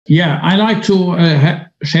Yeah, I like to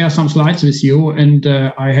share some slides with you, and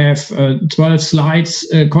I have 12 slides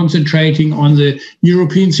concentrating on the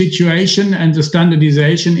European situation and the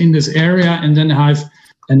standardization in this area, and then I have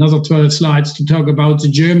another 12 slides to talk about the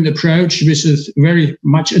German approach, which is very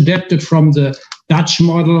much adapted from the Dutch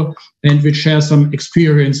model and which shares some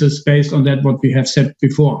experiences based on that, what we have said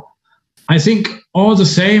before. I think all the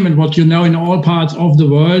same, and what you know in all parts of the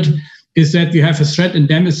world, is that we have a threat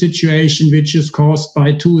endemic situation which is caused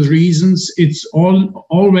by two reasons. It's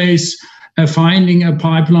always finding a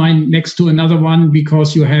pipeline next to another one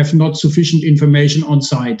because you have not sufficient information on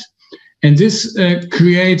site. And this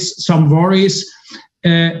creates some worries,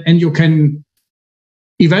 and you can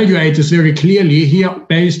evaluate this very clearly. Here,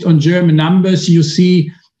 based on German numbers, you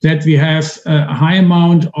see that we have a high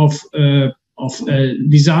amount of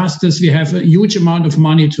disasters. We have a huge amount of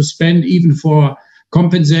money to spend even for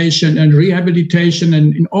compensation and rehabilitation,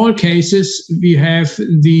 and in all cases we have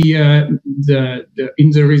in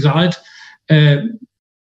the result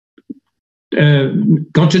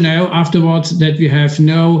got to know afterwards that we have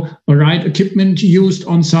no right equipment used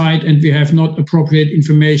on site and we have not appropriate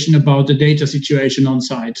information about the data situation on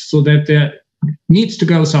site, so that there needs to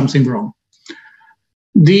go something wrong.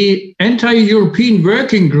 The entire European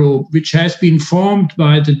working group, which has been formed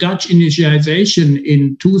by the Dutch initiation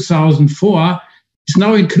in 2004, is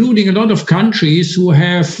now including a lot of countries who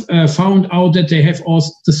have found out that they have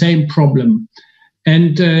also the same problem.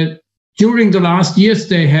 And during the last years,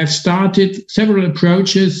 they have started several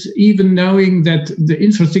approaches, even knowing that the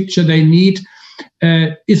infrastructure they need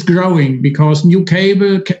is growing because new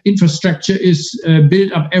cable infrastructure is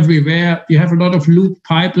built up everywhere. You have a lot of loop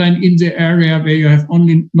pipeline in the area where you have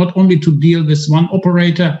not only to deal with one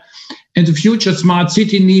operator, and the future smart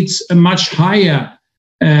city needs a much higher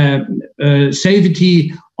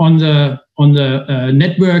safety on the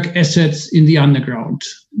network assets in the underground.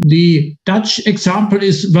 The Dutch example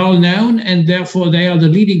is well known, and therefore they are the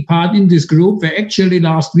leading part in this group, where actually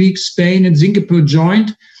last week Spain and Singapore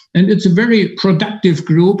joined, and it's a very productive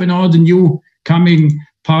group, and all the new coming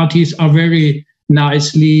parties are very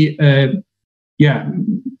nicely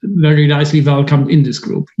very nicely welcomed in this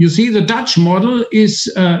group. You see, the Dutch model is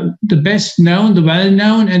the best known, the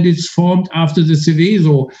well-known, and it's formed after the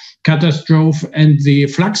Seveso catastrophe and the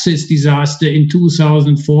Fluxys disaster in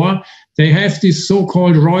 2004. They have this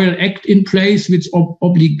so-called Royal Act in place, which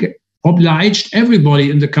obliged everybody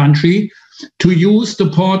in the country to use the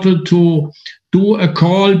portal to do a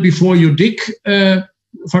call before you dig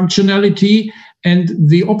functionality, and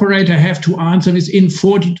the operator have to answer within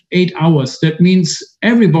 48 hours. That means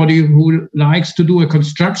everybody who likes to do a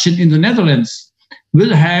construction in the Netherlands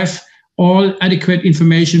will have all adequate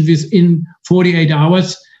information within 48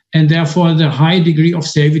 hours, and therefore the high degree of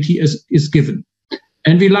safety is given.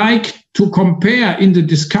 And we like to compare in the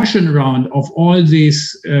discussion round of all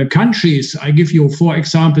these countries. I give you 4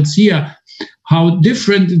 examples here, how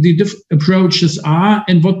different the approaches are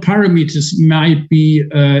and what parameters might be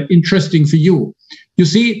interesting for you. You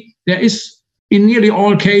see, there is in nearly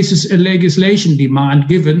all cases a legislation demand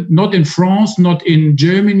given, not in France, not in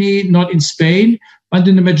Germany, not in Spain, but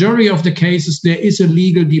in the majority of the cases there is a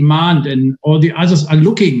legal demand, and all the others are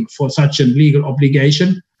looking for such a legal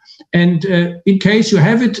obligation. And in case you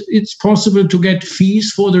have it, it's possible to get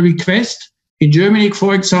fees for the request. In Germany,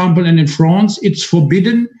 for example, and in France, it's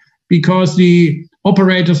forbidden because the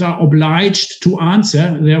operators are obliged to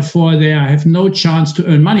answer. Therefore, they have no chance to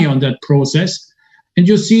earn money on that process. And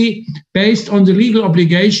you see, based on the legal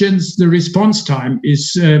obligations, the response time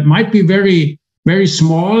is might be very, very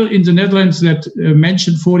small. In the Netherlands, that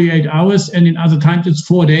mentioned 48 hours, and in other times it's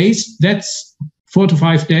 4 days. That's 4 to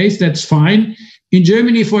 5 days. That's fine. In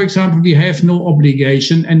Germany, for example, we have no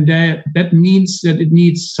obligation, and that means that it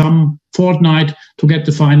needs some fortnight to get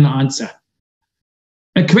the final answer.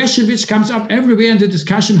 A question which comes up everywhere in the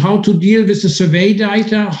discussion, how to deal with the survey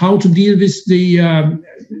data, how to deal with the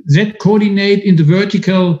Z coordinate in the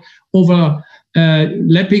vertical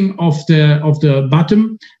overlapping of the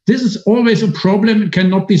bottom. This is always a problem. It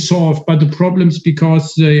cannot be solved by the problems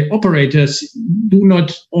because the operators do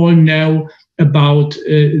not all know about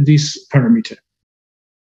this parameter.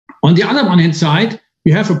 On the other one hand side,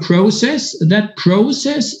 we have a process. That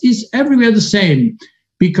process is everywhere the same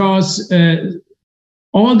because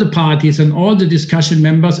all the parties and all the discussion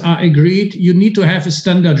members are agreed you need to have a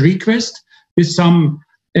standard request with some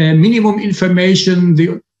minimum information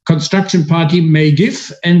the construction party may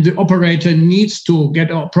give, and the operator needs to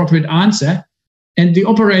get an appropriate answer. And the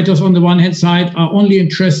operators on the one hand side are only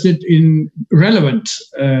interested in relevant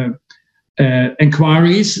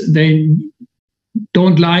inquiries. They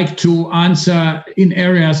don't like to answer in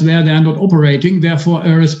areas where they are not operating. Therefore,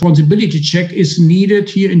 a responsibility check is needed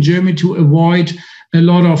here in Germany to avoid a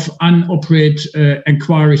lot of unoperated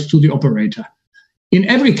inquiries to the operator. In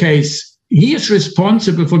every case, he is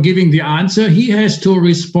responsible for giving the answer. He has to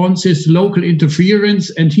respond to local interference,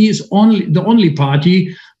 and he is the only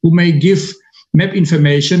party who may give map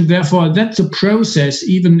information. Therefore, that's a process,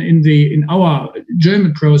 even in our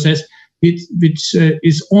German process, which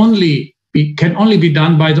can only be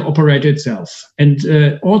done by the operator itself. And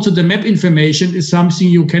also the map information is something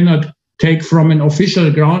you cannot take from an official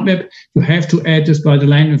ground map. You have to add this by the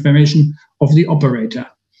line information of the operator.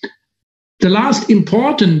 The last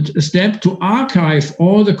important step to archive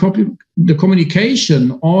all the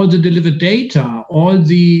communication, all the delivered data, all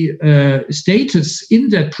the status in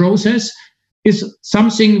that process is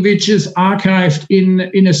something which is archived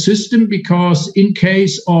in a system, because in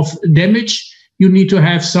case of damage, you need to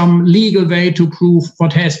have some legal way to prove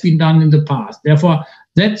what has been done in the past. Therefore,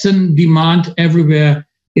 that's a demand everywhere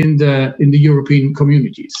in the European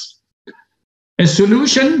communities. A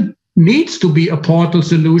solution needs to be a portal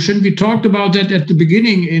solution. We talked about that at the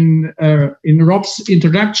beginning in Rob's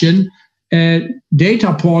introduction.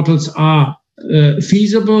 Data portals are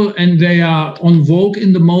feasible and they are on vogue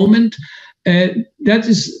in the moment. That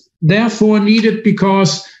is therefore needed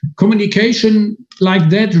because communication like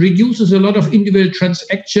that reduces a lot of individual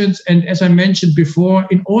transactions. And as I mentioned before,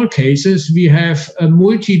 in all cases, we have a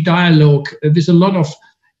multi-dialogue with a lot of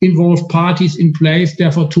involved parties in place.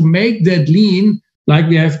 Therefore, to make that lean, like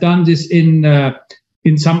we have done this in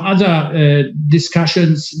some other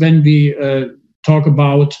discussions when we talk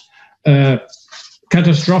about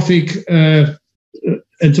catastrophic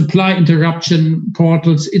and supply interruption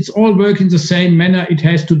portals, it's all working the same manner. It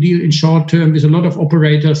has to deal in short term with a lot of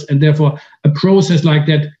operators, and therefore a process like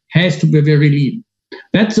that has to be very lean.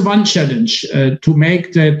 That's one challenge, to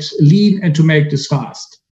make that lean and to make this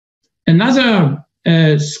fast. Another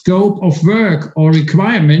scope of work or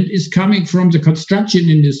requirement is coming from the construction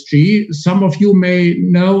industry. Some of you may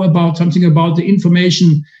know about something about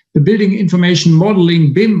the building information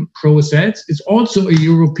modeling BIM process. It's also a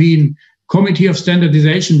European Committee of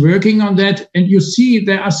Standardization working on that. And you see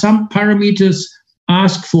there are some parameters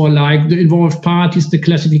asked for, like the involved parties, the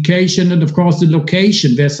classification, and of course the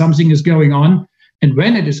location where something is going on and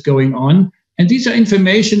when it is going on. And these are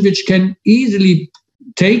information which can easily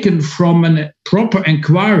taken from a proper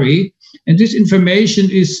inquiry. And this information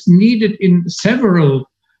is needed in several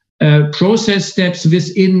process steps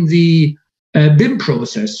within the BIM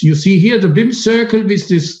process. You see here the BIM circle with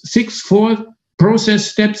these 6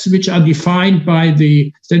 process steps which are defined by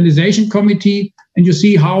the standardization committee, and you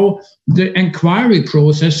see how the inquiry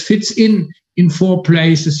process fits in 4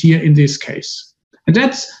 places here in this case. And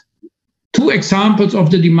that's 2 examples of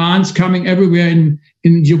the demands coming everywhere in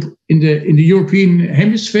the European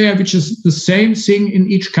hemisphere, which is the same thing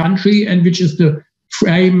in each country and which is the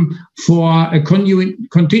frame for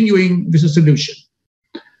continuing with a solution.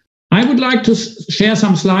 I would like to share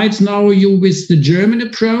some slides now with the German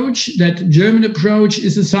approach. That German approach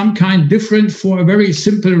is some kind different for a very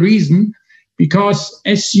simple reason, because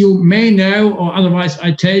as you may know, or otherwise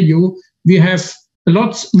I tell you, we have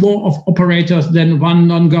lots more of operators than one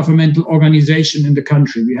non-governmental organization in the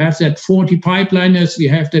country. We have that 40 pipeliners, we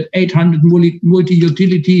have that 800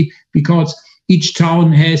 multi-utility, because each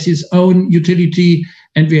town has its own utility,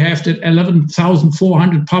 and we have that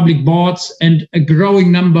 11,400 public boards and a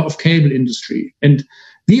growing number of cable industry. And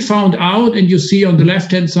we found out, and you see on the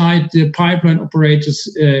left-hand side, the pipeline operators,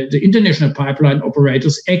 the international pipeline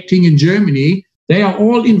operators acting in Germany, they are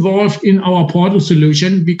all involved in our portal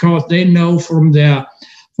solution because they know from their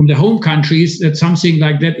home countries that something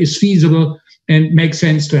like that is feasible and makes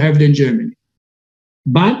sense to have it in Germany.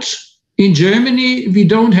 But in Germany, we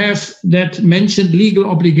don't have that mentioned legal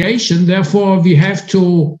obligation. Therefore, we have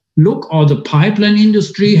to look, or the pipeline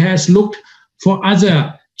industry has looked for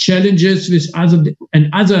other challenges with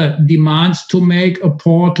other demands to make a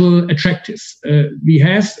portal attractive. We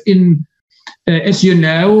have as you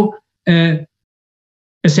know,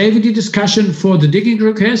 a safety discussion for the digging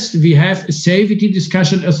request. We have a safety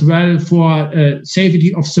discussion as well for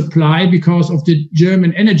safety of supply because of the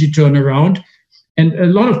German energy turnaround. And a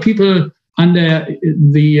lot of people under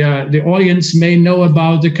the audience may know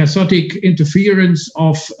about the cathodic interference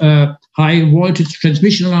of high voltage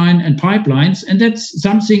transmission line and pipelines. And that's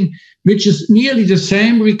something which is nearly the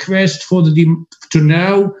same request for to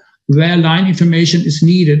know where line information is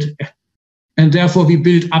needed. And therefore, we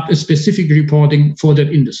build up a specific reporting for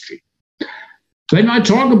that industry. When I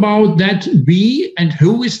talk about that, we and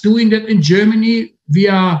who is doing that in Germany, we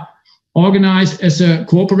are organized as a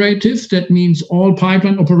cooperative. That means all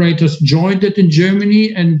pipeline operators joined it in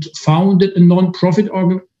Germany and founded a non-profit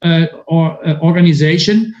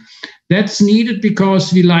organization. That's needed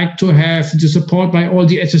because we like to have the support by all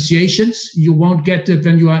the associations. You won't get it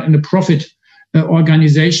when you are in a profit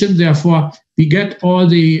organization. Therefore, we get all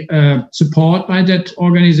the support by that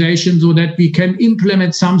organization so that we can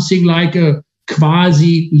implement something like a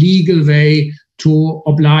quasi-legal way to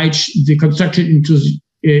oblige the construction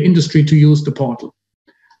industry to use the portal.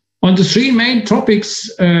 On the three main topics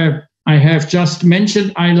I have just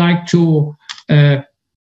mentioned, I like to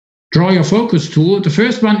draw your focus to. The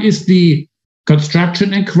first one is the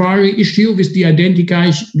construction inquiry issue with the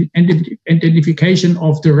identification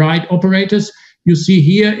of the right operators. You see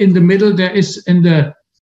here in the middle, there is in the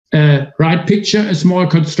right picture a small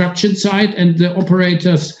construction site, and the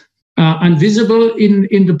operators are invisible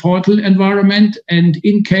in the portal environment. And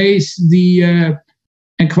in case the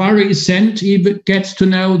inquiry is sent, he gets to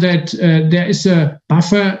know that there is a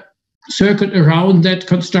buffer circuit around that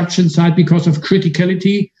construction site because of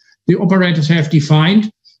criticality the operators have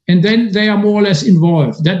defined, and then they are more or less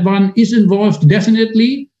involved. That one is involved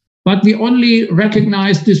definitely, but we only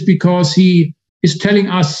recognize this because he is telling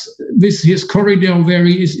us with his corridor where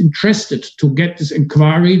he is interested to get this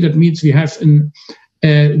inquiry. That means we have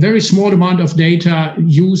a very small amount of data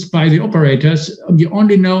used by the operators. We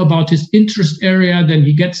only know about his interest area, then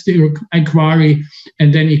he gets the inquiry,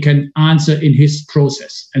 and then he can answer in his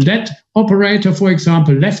process. And that operator, for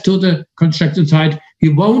example, left to the construction site, he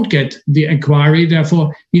won't get the inquiry,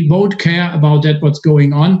 therefore he won't care about that, what's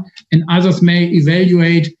going on, and others may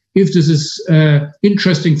evaluate if this is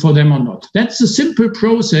interesting for them or not. That's a simple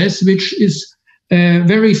process which is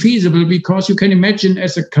very feasible, because you can imagine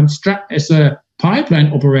as a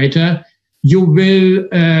pipeline operator, you will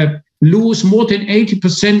lose more than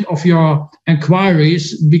 80% of your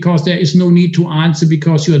inquiries because there is no need to answer,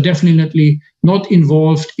 because you are definitely not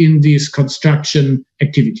involved in this construction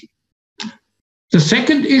activity. The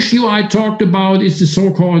second issue I talked about is the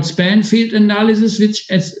so-called span field analysis, which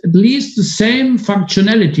has at least the same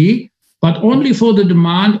functionality, but only for the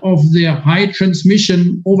demand of the high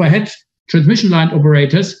transmission overhead transmission line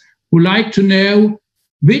operators who like to know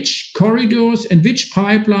which corridors and which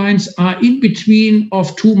pipelines are in between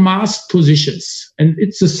of two mast positions. And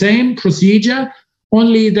it's the same procedure,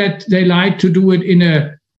 only that they like to do it in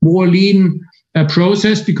a more lean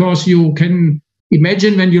process, because you can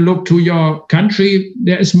imagine when you look to your country,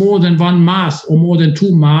 there is more than one mast or more than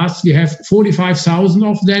two masts. We have 45,000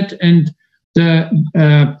 of that, and the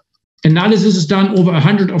analysis is done over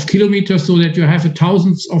 100 of kilometers, so that you have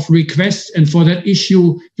thousands of requests. And for that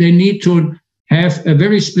issue, they need to have a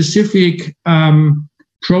very specific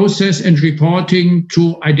process and reporting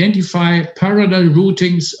to identify parallel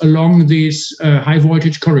routings along these high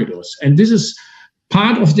voltage corridors. And this is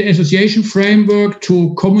part of the association framework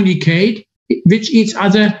to communicate with each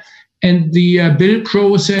other. And the build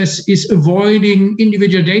process is avoiding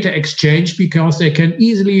individual data exchange, because they can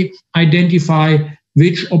easily identify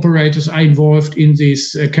which operators are involved in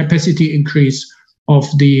this capacity increase of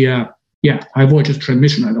the high voltage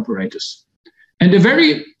transmission line operators. And a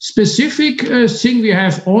very specific thing we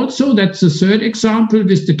have also, that's the third example,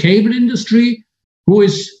 with the cable industry,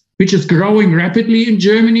 which is growing rapidly in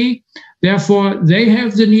Germany. Therefore, they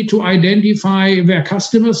have the need to identify where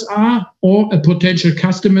customers are, or potential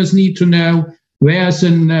customers need to know where's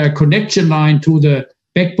a connection line to the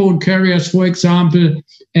backbone carriers, for example,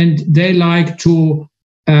 and they like to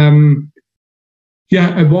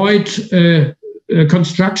avoid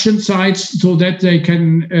construction sites so that they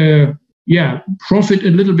can profit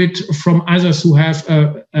a little bit from others who have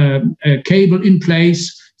a cable in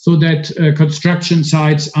place, so that construction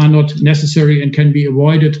sites are not necessary and can be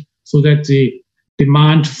avoided, so that the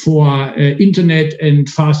demand for internet and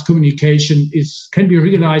fast communication can be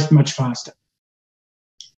realized much faster.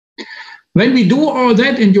 When we do all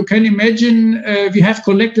that, and you can imagine, we have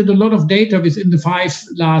collected a lot of data within the 5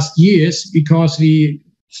 last years, because we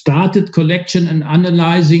started collection and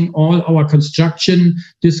analyzing all our construction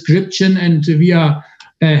description, and we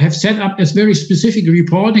have set up as very specific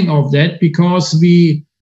reporting of that, because we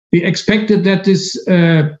expected that this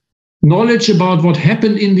knowledge about what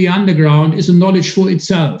happened in the underground is a knowledge for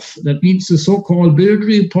itself. That means the so-called build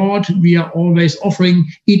report we are always offering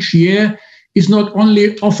each year is not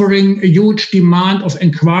only offering a huge demand of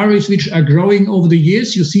inquiries which are growing over the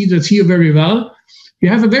years. You see that here very well. We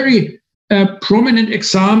have a very prominent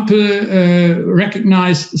example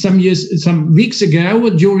recognized some weeks ago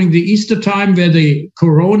during the Easter time, where the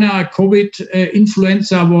COVID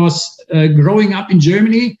influenza was growing up in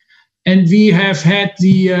Germany. And we have had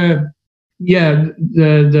the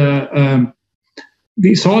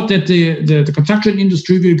we thought that the construction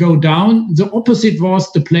industry will go down. The opposite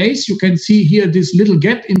was the place. You can see here this little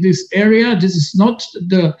gap in this area. This is not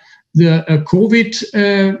the COVID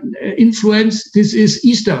influence. This is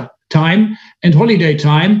Easter time and holiday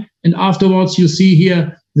time. And afterwards, you see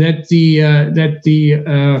here that the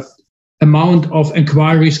amount of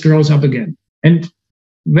inquiries grows up again. And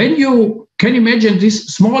when you can imagine, this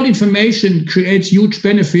small information creates huge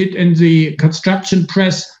benefit, and the construction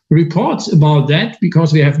press reports about that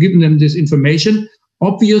because we have given them this information.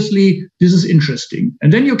 Obviously, this is interesting.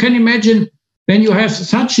 And then you can imagine when you have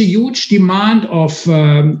such a huge demand of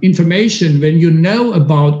information, when you know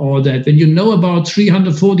about all that, when you know about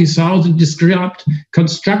 340,000 described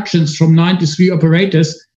constructions from 93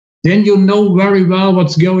 operators, then you know very well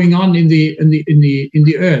what's going on in the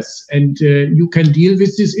earth, and you can deal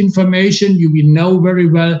with this information. You will know very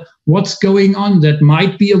well what's going on that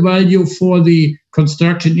might be a value for the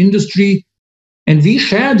construction industry. And we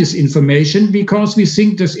share this information because we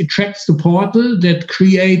think this attracts the portal, that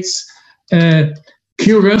creates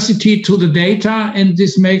curiosity to the data, and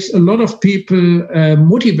this makes a lot of people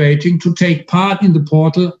motivating to take part in the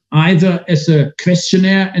portal, either as a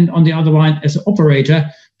questionnaire and on the other one as an operator,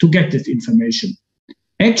 to get this information.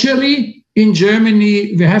 Actually, in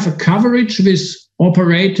Germany, we have a coverage with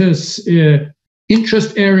operators'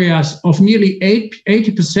 interest areas of nearly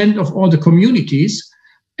 80% of all the communities.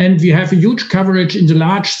 And we have a huge coverage in the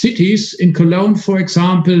large cities. In Cologne, for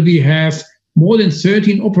example, we have more than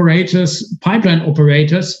 13 operators, pipeline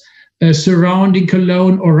operators, surrounding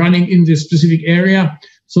Cologne or running in this specific area,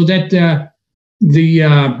 so that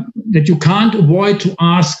that you can't avoid to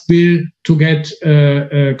ask Bill to get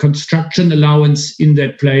a construction allowance in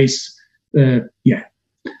that place. When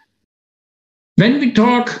we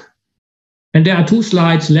talk, and there are 2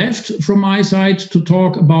 slides left from my side to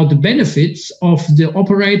talk about the benefits of the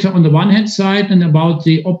operator on the one hand side and about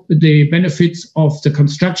the benefits of the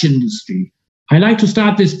construction industry. I like to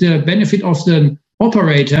start with the benefit of the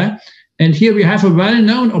operator. And here we have a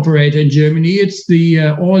well-known operator in Germany. It's the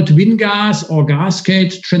old WinGas or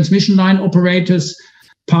Gasgate transmission line operators,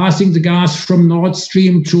 passing the gas from Nord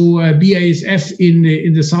Stream to BASF in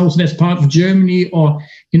the southwest part of Germany or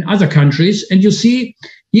in other countries. And you see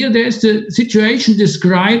here there's the situation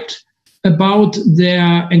described about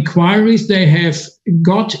their inquiries they have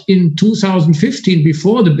got in 2015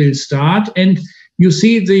 before the bill start. And you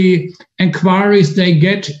see the inquiries they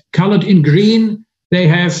get colored in green, they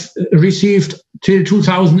have received till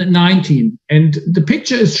 2019. And the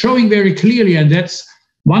picture is showing very clearly, and that's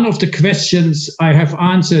one of the questions I have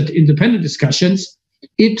answered in the panel discussions.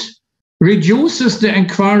 It reduces the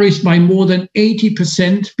inquiries by more than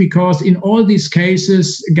 80%, because in all these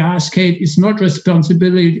cases, Gasgate is not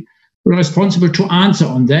responsible to answer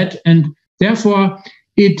on that. And therefore,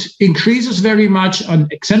 it increases very much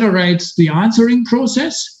and accelerates the answering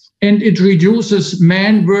process, and it reduces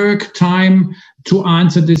man work time to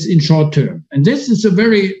answer this in short term. And this is a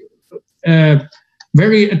very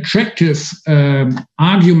attractive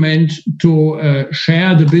argument to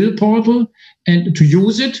share the bill portal and to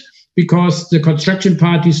use it, because the construction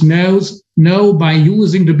parties know by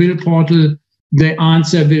using the bill portal, the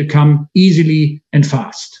answer will come easily and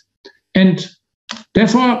fast. And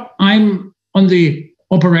therefore, I'm on the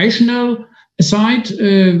operational side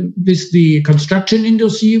with the construction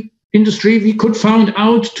industry. We could find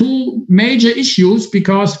out 2 major issues,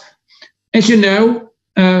 because, as you know,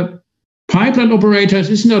 pipeline operators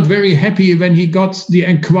is not very happy when he got the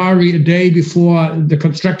inquiry a day before the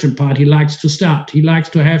construction part he likes to start. He likes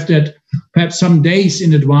to have that perhaps some days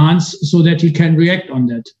in advance so that he can react on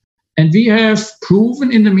that. And we have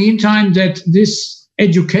proven in the meantime that this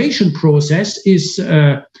education process is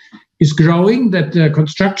growing, that the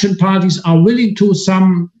construction parties are willing to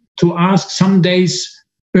ask some days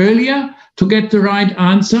earlier to get the right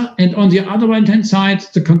answer. And on the other hand side,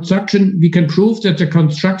 we can prove that the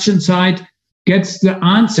construction side gets the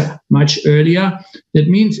answer much earlier. That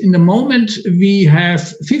means in the moment we have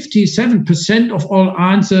 57% of all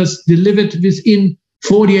answers delivered within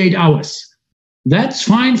 48 hours. That's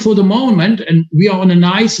fine for the moment, and we are on a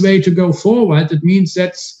nice way to go forward. That means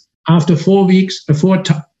that's after 4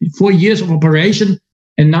 years of operation,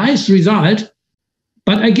 a nice result.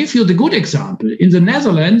 But I give you the good example. In the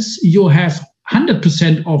Netherlands, you have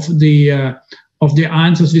 100% of the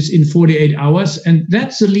answers within 48 hours, and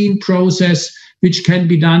that's a lean process which can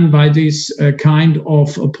be done by this kind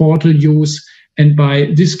of portal use and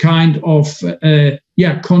by this kind of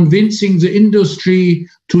convincing the industry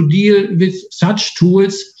to deal with such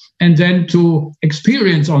tools and then to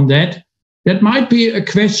experience on that. That might be a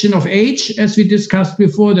question of age, as we discussed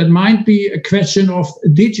before. That might be a question of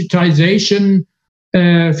digitization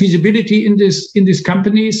feasibility in these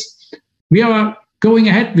companies. We are going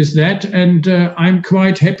ahead with that, and I'm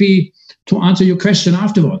quite happy to answer your question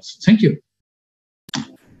afterwards. Thank you.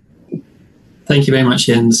 Thank you very much,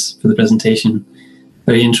 Jens, for the presentation.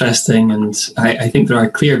 Very interesting, and I think there are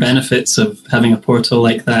clear benefits of having a portal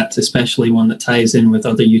like that, especially one that ties in with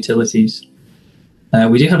other utilities.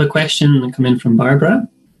 We do have a question come in from Barbara.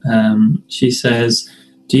 She says,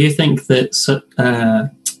 do you think that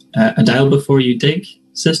a dial before you dig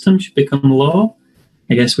system should become law?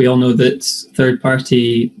 I guess we all know that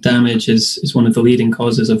third-party damage is one of the leading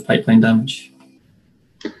causes of pipeline damage.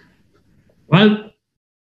 Well,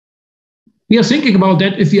 we are thinking about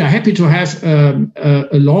that, if we are happy to have a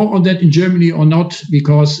law on that in Germany or not,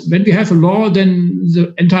 because when we have a law, then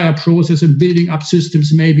the entire process of building up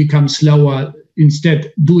systems may become slower,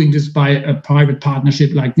 instead doing this by a private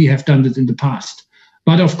partnership like we have done it in the past.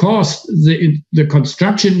 But of course, the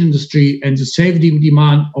construction industry and the safety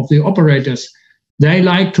demand of the operators, they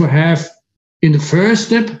like to have, in the first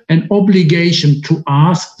step, an obligation to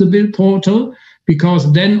ask the bill portal,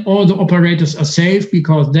 because then all the operators are safe,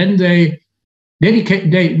 because then they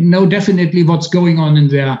know definitely what's going on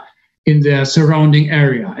in their surrounding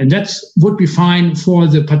area. And that would be fine for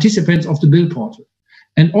the participants of the bill portal.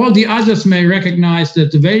 And all the others may recognize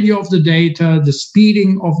that the value of the data, the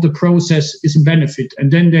speeding of the process is a benefit,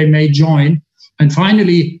 and then they may join. And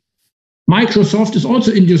finally, Microsoft is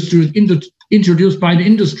also introduced by the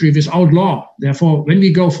industry without law. Therefore, when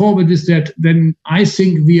we go forward with that, then I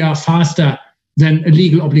think we are faster than a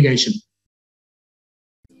legal obligation.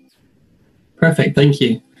 Perfect, thank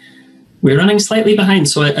you. We're running slightly behind,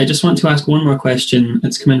 so I just want to ask one more question.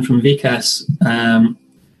 It's come in from VPS.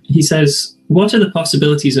 He says, what are the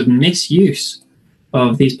possibilities of misuse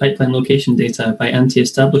of these pipeline location data by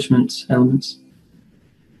anti-establishment elements?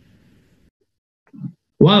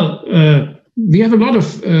 Well, we have a lot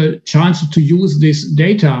of chances to use this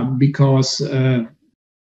data, because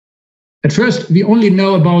at first we only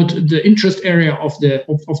know about the interest area of the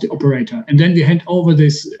operator, and then we hand over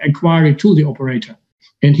this inquiry to the operator,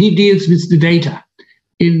 and he deals with the data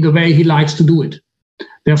in the way he likes to do it.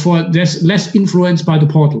 Therefore, there's less influence by the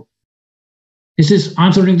portal. Is this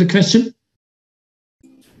answering the question?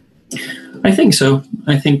 I think so.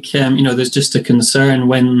 I think there's just a concern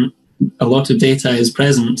when a lot of data is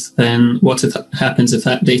present, then what happens if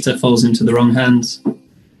that data falls into the wrong hands?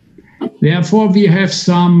 Therefore, we have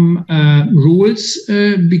some rules,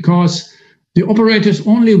 because the operator is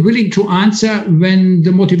only willing to answer when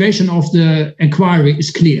the motivation of the inquiry is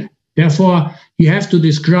clear. Therefore, he has to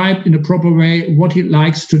describe in a proper way what he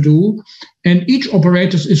likes to do, and each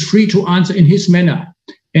operator is free to answer in his manner.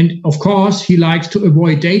 And of course, he likes to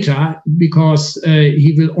avoid data, because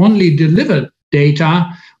he will only deliver data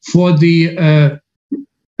for the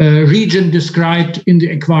region described in the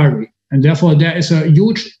inquiry. And therefore, there is a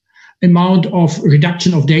huge amount of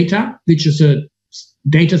reduction of data, which is a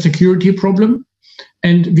data security problem.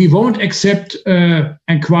 And we won't accept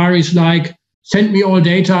inquiries like, send me all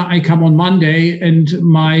data, I come on Monday, and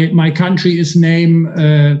my country is named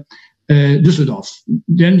Düsseldorf.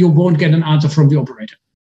 Then you won't get an answer from the operator.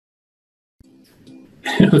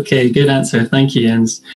 Okay, good answer. Thank you, Jens.